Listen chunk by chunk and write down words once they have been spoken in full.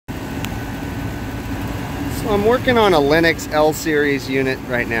I'm working on a Lennox L series unit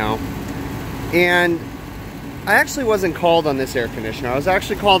right now, and I actually wasn't called on this air conditioner. I was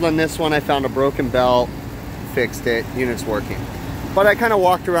actually called on this one. I found a broken belt, fixed it, unit's working. But I kind of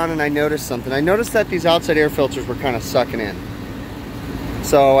walked around and I noticed something. I noticed that these outside air filters were kind of sucking in.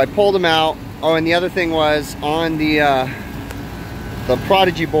 So I pulled them out. Oh, and the other thing was on the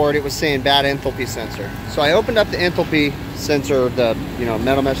Prodigy board, it was saying bad enthalpy sensor. So I opened up the enthalpy sensor of the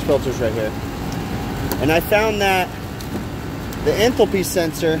metal mesh filters right here, and I found that the enthalpy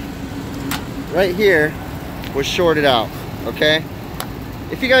sensor right here was shorted out. Okay,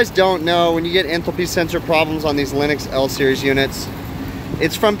 if you guys don't know, when you get enthalpy sensor problems on these Lennox L series units,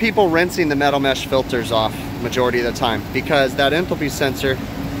 it's from people rinsing the metal mesh filters off majority of the time, because that enthalpy sensor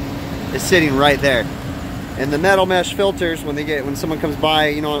is sitting right there. And the metal mesh filters, when someone comes by,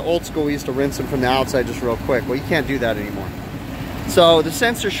 in old school we used to rinse them from the outside just real quick. Well, you can't do that anymore. So the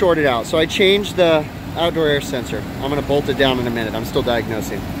sensor shorted out. So I changed the outdoor air sensor. I'm gonna bolt it down in a minute. I'm still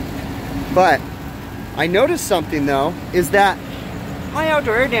diagnosing. But I noticed something though, is that my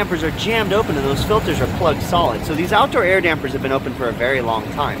outdoor air dampers are jammed open and those filters are plugged solid. So these outdoor air dampers have been open for a very long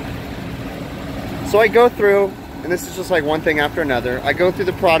time. So I go through, and this is just like one thing after another, I go through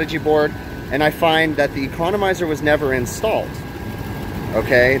the Prodigy board and I find that the economizer was never installed.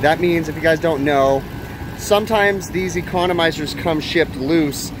 Okay, that means, if you guys don't know, sometimes these economizers come shipped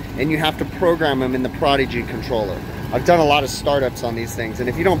loose and you have to program them in the Prodigy controller. I've done a lot of startups on these things, and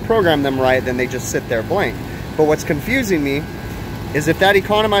if you don't program them right, then they just sit there blank. But what's confusing me is, if that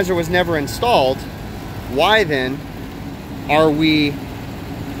economizer was never installed, why then are we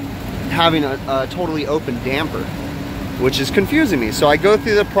having a totally open damper? Which is confusing me. So I go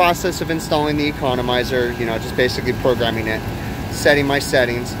through the process of installing the economizer, just basically programming it, setting my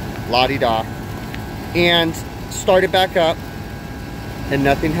settings, la-di-da, and start it back up, and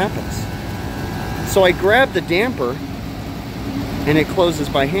nothing happens. So I grab the damper, and it closes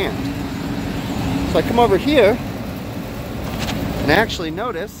by hand. So I come over here, and I actually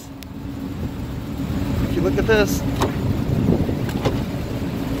notice, if you look at this,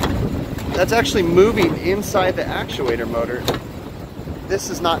 that's actually moving inside the actuator motor. This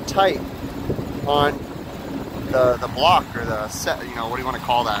is not tight on the block, or the set, what do you want to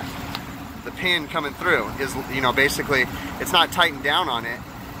call that? The pin coming through is, basically it's not tightened down on it,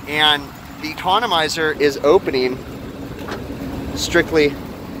 and the economizer is opening strictly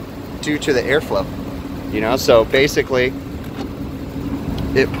due to the airflow. So basically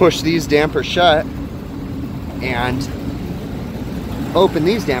it pushed these dampers shut and open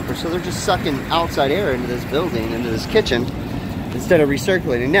these dampers, so they're just sucking outside air into this building, into this kitchen, instead of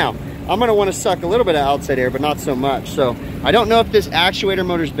recirculating. Now, I'm gonna wanna suck a little bit of outside air, but not so much. So I don't know if this actuator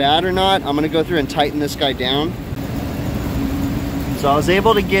motor's bad or not. I'm gonna go through and tighten this guy down. So I was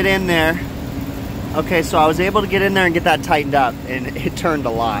able to get in there. Okay, so I was able to get in there and get that tightened up, and it turned a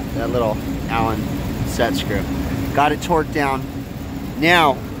lot, that little Allen set screw. Got it torqued down.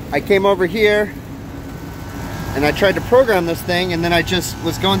 Now, I came over here, and I tried to program this thing, and then I just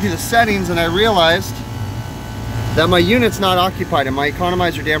was going through the settings, and I realized that my unit's not occupied, and my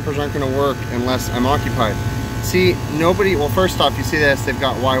economizer dampers aren't gonna work unless I'm occupied. See, well, first off, you see this, they've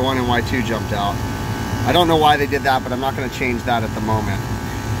got Y1 and Y2 jumped out. I don't know why they did that, but I'm not gonna change that at the moment.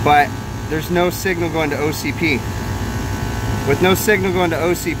 But there's no signal going to OCP. With no signal going to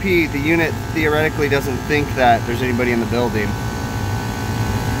OCP, the unit theoretically doesn't think that there's anybody in the building.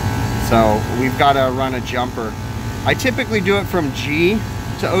 So we've got to run a jumper. I typically do it from G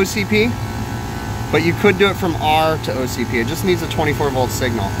to OCP, but you could do it from R to OCP. It just needs a 24-volt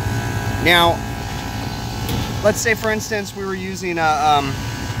signal. Now, let's say, for instance, we were using a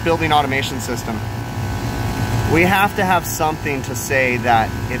building automation system. We have to have something to say that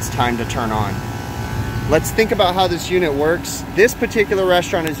it's time to turn on. Let's think about how this unit works. This particular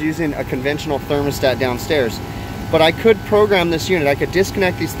restaurant is using a conventional thermostat downstairs. But I could program this unit. I could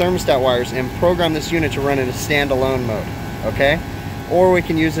disconnect these thermostat wires and program this unit to run in a standalone mode, okay? Or we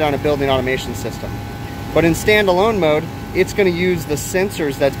can use it on a building automation system. But in standalone mode, it's gonna use the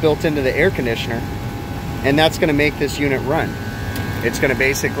sensors that's built into the air conditioner, and that's gonna make this unit run. It's gonna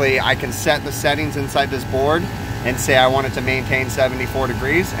basically, I can set the settings inside this board and say I want it to maintain 74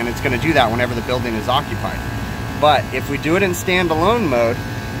 degrees, and it's gonna do that whenever the building is occupied. But if we do it in standalone mode,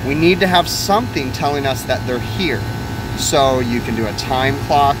 we need to have something telling us that they're here. So you can do a time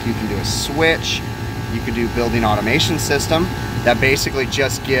clock, you can do a switch, you can do building automation system that basically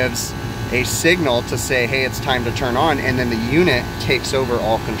just gives a signal to say, hey, it's time to turn on, and then the unit takes over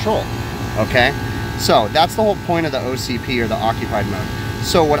all control, okay? So that's the whole point of the OCP, or the occupied mode.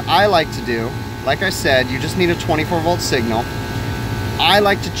 So what I like to do, like I said, you just need a 24-volt signal. I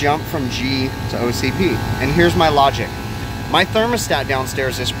like to jump from G to OCP. And here's my logic. My thermostat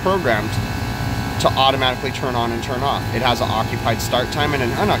downstairs is programmed to automatically turn on and turn off. It has an occupied start time and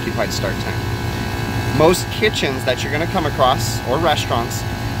an unoccupied start time. Most kitchens that you're gonna come across, or restaurants,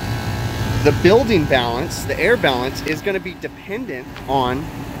 the building balance, the air balance, is gonna be dependent on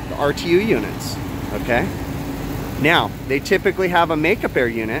the RTU units, okay? Now, they typically have a makeup air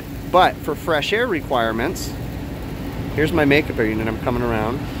unit, but for fresh air requirements, here's my makeup air unit, I'm coming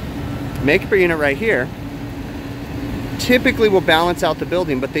around. Makeup air unit right here, typically will balance out the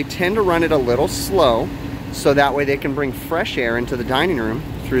building, but they tend to run it a little slow, so that way they can bring fresh air into the dining room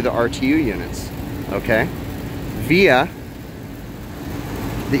through the RTU units, okay? Via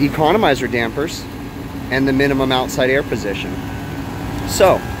the economizer dampers and the minimum outside air position.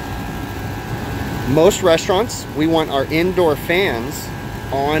 So, most restaurants, we want our indoor fans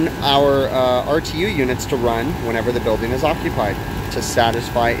on our RTU units to run whenever the building is occupied to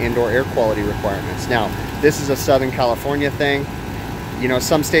satisfy indoor air quality requirements. Now, this is a Southern California thing. You know,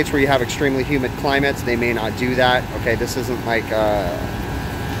 some states where you have extremely humid climates, they may not do that. Okay, this isn't like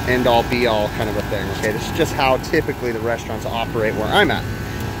end all be all kind of a thing. Okay, this is just how typically the restaurants operate where I'm at.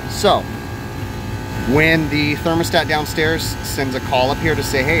 So, when the thermostat downstairs sends a call up here to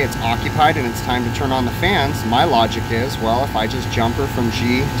say, hey, it's occupied and it's time to turn on the fans, my logic is, well, if I just jump her from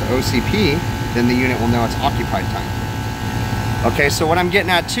G to OCP, then the unit will know it's occupied time. Okay, so what I'm getting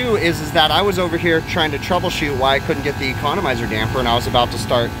at too is that I was over here trying to troubleshoot why I couldn't get the economizer damper, and I was about to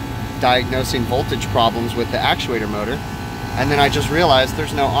start diagnosing voltage problems with the actuator motor, and then I just realized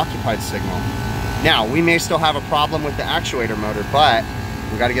there's no occupied signal. Now, we may still have a problem with the actuator motor, but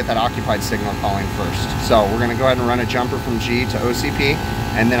we got to get that occupied signal calling first. So we're going to go ahead and run a jumper from G to OCP,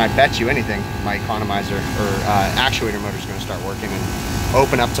 and then I bet you anything, my economizer or actuator motor is going to start working and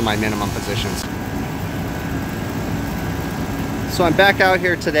open up to my minimum positions. So I'm back out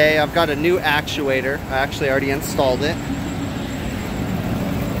here today. I've got a new actuator. I actually already installed it.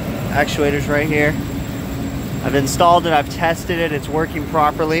 Actuator's right here. I've installed it, I've tested it, it's working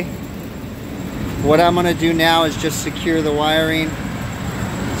properly. What I'm going to do now is just secure the wiring,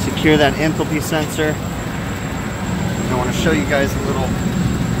 secure that enthalpy sensor. I want to show you guys a little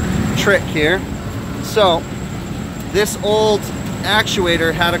trick here. So this old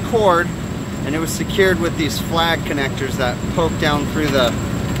actuator had a cord and it was secured with these flag connectors that poke down through the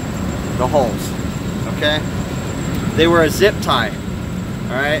holes, okay? They were a zip tie,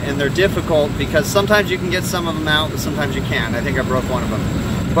 all right? And they're difficult because sometimes you can get some of them out, but sometimes you can't. I think I broke one of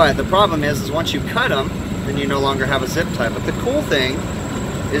them. But the problem is once you cut them, then you no longer have a zip tie. But the cool thing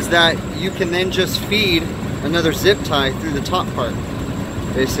is that you can then just feed another zip tie through the top part.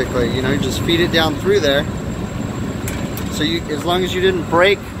 Basically, you know, you just feed it down through there. So you, as long as you didn't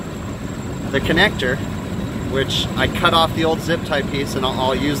break the connector, which I cut off the old zip tie piece, and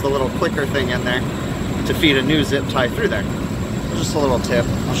I'll use the little clicker thing in there to feed a new zip tie through there. Just a little tip.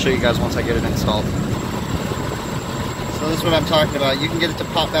 I'll show you guys once I get it installed. So this is what I'm talking about. You can get it to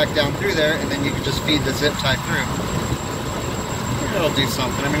pop back down through there, and then you can just feed the zip tie through. It'll do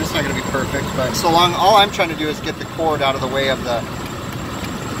something. I mean, it's not going to be perfect, but so long, all I'm trying to do is get the cord out of the way of the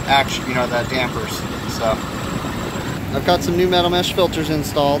the dampers. So I've got some new metal mesh filters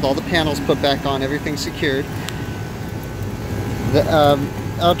installed, all the panels put back on, everything secured. The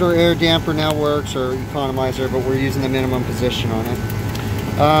outdoor air damper now works, or economizer, but we're using the minimum position on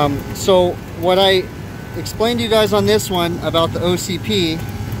it. So what I explained to you guys on this one about the OCP,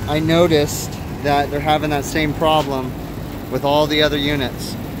 I noticed that they're having that same problem with all the other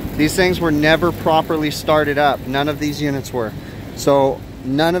units. These things were never properly started up. None of these units were. So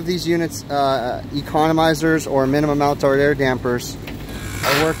none of these units, economizers or minimum outdoor air dampers,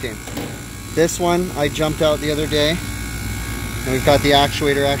 are working. This one I jumped out the other day, and we've got the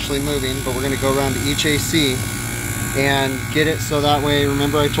actuator actually moving, but we're going to go around to each AC and get it so that way,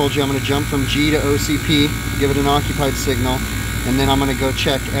 remember I told you I'm going to jump from G to OCP, give it an occupied signal, and then I'm going to go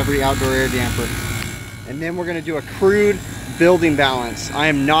check every outdoor air damper. And then we're going to do a crude building balance. I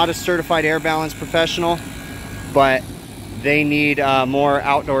am not a certified air balance professional, but they need more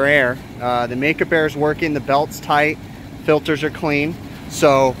outdoor air. The makeup air is working, the belt's tight, filters are clean,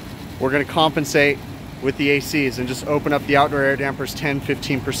 so we're going to compensate with the ACs and just open up the outdoor air dampers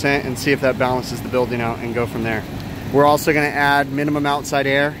 10-15% and see if that balances the building out and go from there. We're also going to add minimum outside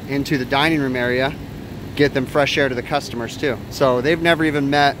air into the dining room area, get them fresh air to the customers too. So they've never even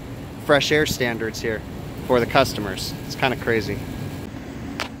met fresh air standards here for the customers. It's kind of crazy.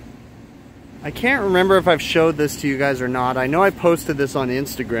 I can't remember if I've showed this to you guys or not. I know I posted this on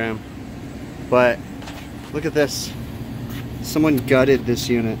Instagram, but look at this. Someone gutted this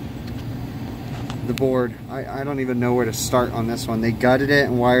unit. the board. I don't even know where to start on this one. They gutted it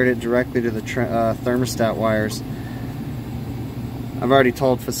and wired it directly to the thermostat wires. I've already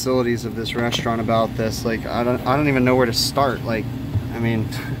told facilities of this restaurant about this. Like, I don't even know where to start. Like, I mean,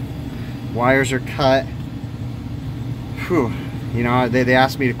 wires are cut. Whew. You know, they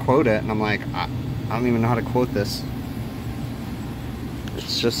asked me to quote it, and I'm like, I don't even know how to quote this.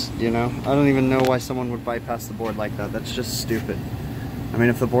 It's just, you know, I don't even know why someone would bypass the board like that. That's just stupid. I mean,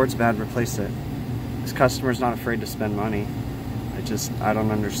 if the board's bad, replace it. This customer's not afraid to spend money. I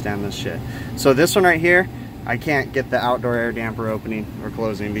don't understand this shit. So this one right here, I can't get the outdoor air damper opening or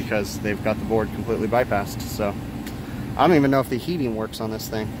closing because they've got the board completely bypassed. So I don't even know if the heating works on this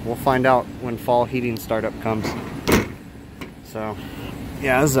thing. We'll find out when fall heating startup comes. So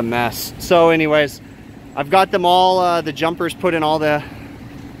yeah, this is a mess. So anyways, I've got them all, the jumpers put in all the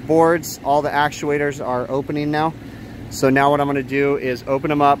boards, all the actuators are opening now. So now what I'm gonna do is open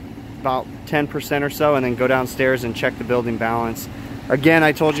them up about 10% or so and then go downstairs and check the building balance. Again,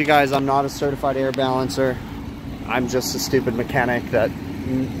 I told you guys I'm not a certified air balancer. I'm just a stupid mechanic that,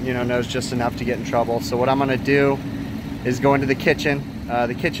 you know, knows just enough to get in trouble. So what I'm gonna do is go into the kitchen.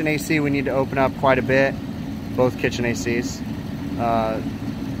 The kitchen AC we need to open up quite a bit, both kitchen ACs.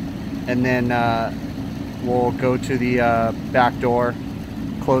 And then we'll go to the back door,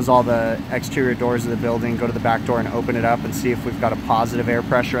 close all the exterior doors of the building, go to the back door and open it up and see if we've got a positive air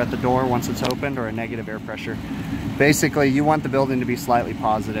pressure at the door once it's opened or a negative air pressure. Basically, you want the building to be slightly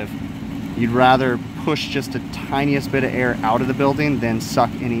positive. You'd rather push just a tiniest bit of air out of the building than suck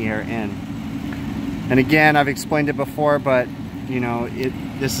any air in. And again, I've explained it before, but you know,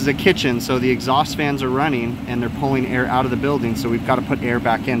 this is a kitchen, so the exhaust fans are running and they're pulling air out of the building, so we've got to put air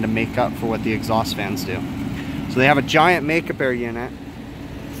back in to make up for what the exhaust fans do. So they have a giant makeup air unit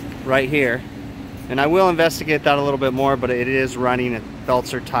right here, and I will investigate that a little bit more, but it is running, its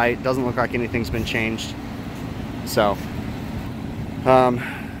belts are tight, doesn't look like anything's been changed. So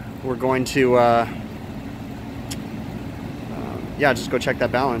we're going to yeah, just go check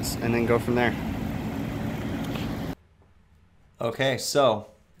that balance and then go from there. Okay, so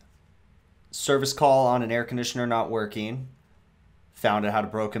service call on an air conditioner not working, found out how to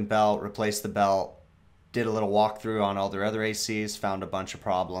broken belt, replaced the belt, did a little walkthrough on all their other ACs, found a bunch of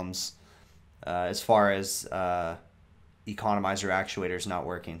problems as far as economizer actuators not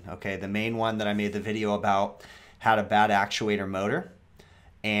working. Okay, the main one that I made the video about had a bad actuator motor,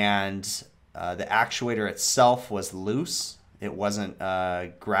 and the actuator itself was loose. It wasn't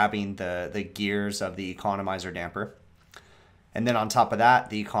grabbing the gears of the economizer damper. And then on top of that,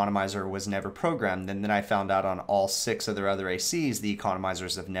 the economizer was never programmed. And then I found out on all 6 of their other ACs, the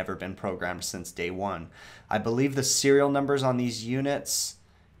economizers have never been programmed since day 1. I believe the serial numbers on these units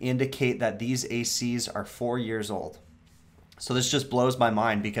indicate that these ACs are 4 years old. So this just blows my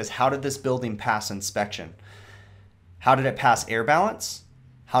mind, because how did this building pass inspection? How did it pass air balance?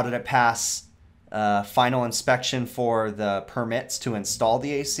 How did it pass final inspection for the permits to install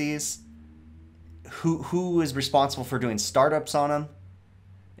the ACs? Who is responsible for doing startups on them?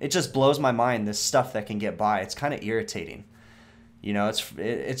 It just blows my mind, this stuff that can get by. It's kind of irritating. You know,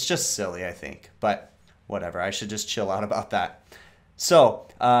 it's just silly, I think. But whatever, I should just chill out about that. So,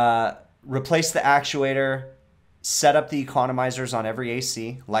 replace the actuator, set up the economizers on every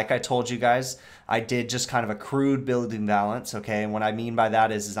AC. Like I told you guys, I did just kind of a crude building balance, okay? And what I mean by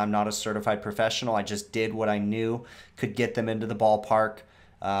that is I'm not a certified professional. I just did what I knew could get them into the ballpark.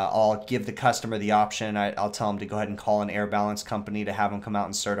 I'll give the customer the option. I'll tell them to go ahead and call an air balance company to have them come out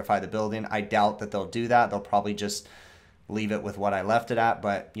and certify the building. I doubt that they'll do that. They'll probably just leave it with what I left it at,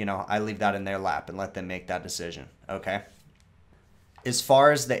 but you know, I leave that in their lap and let them make that decision, okay? As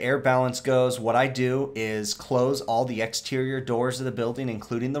far as the air balance goes, what I do is close all the exterior doors of the building,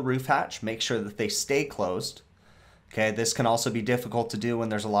 including the roof hatch, make sure that they stay closed. Okay, this can also be difficult to do when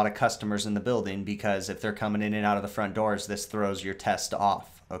there's a lot of customers in the building, because if they're coming in and out of the front doors, this throws your test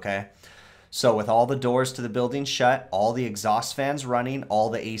off, okay? So with all the doors to the building shut, all the exhaust fans running, all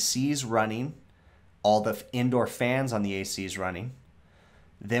the ACs running, all the indoor fans on the ACs running,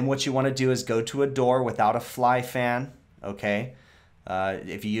 then what you want to do is go to a door without a fly fan, okay?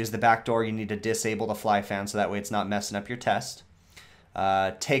 If you use the back door, you need to disable the fly fan so that way it's not messing up your test.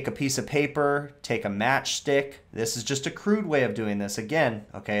 Take a piece of paper, take a matchstick. This is just a crude way of doing this. Again,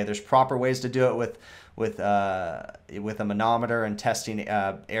 okay, there's proper ways to do it with a manometer and testing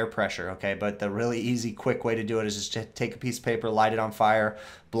air pressure, okay? But the really easy, quick way to do it is just to take a piece of paper, light it on fire,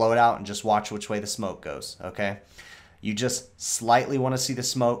 blow it out, and just watch which way the smoke goes, okay? You just slightly want to see the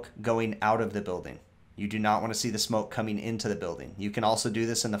smoke going out of the building. You do not want to see the smoke coming into the building. You can also do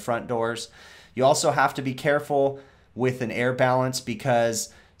this in the front doors. You also have to be careful with an air balance,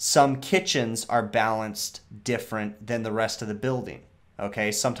 because some kitchens are balanced different than the rest of the building.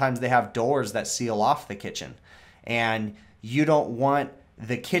 Okay, sometimes they have doors that seal off the kitchen, and you don't want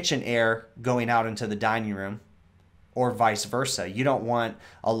the kitchen air going out into the dining room, or vice versa. You don't want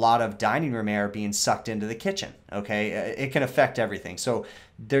a lot of dining room air being sucked into the kitchen. Okay, it can affect everything. So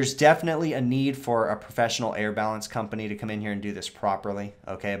there's definitely a need for a professional air balance company to come in here and do this properly.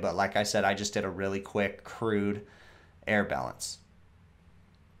 Okay, but like I said, I just did a really quick, crude air balance.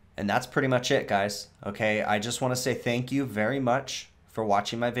 And that's pretty much it, guys. Okay, I just want to say thank you very much for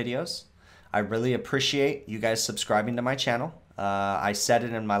watching my videos. I really appreciate you guys subscribing to my channel. I said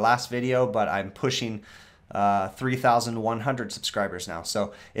it in my last video, but I'm pushing 3,100 subscribers now.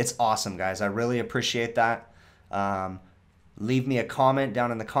 So it's awesome, guys. I really appreciate that. Leave me a comment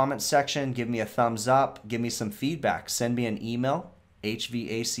down in the comments section. Give me a thumbs up. Give me some feedback. Send me an email,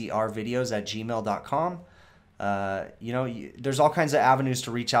 hvacrvideos@gmail.com. You know, there's all kinds of avenues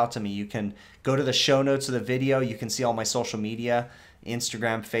to reach out to me. You can go to the show notes of the video. You can see all my social media,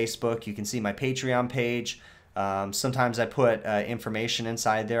 Instagram, Facebook. You can see my Patreon page. Sometimes I put information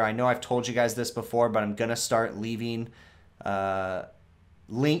inside there. I know I've told you guys this before, but I'm going to start leaving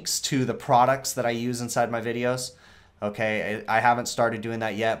links to the products that I use inside my videos. Okay, I haven't started doing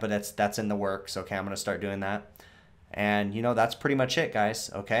that yet, but that's in the works. Okay, I'm going to start doing that. And, you know, that's pretty much it, guys.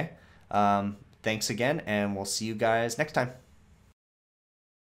 Okay, thanks again, and we'll see you guys next time.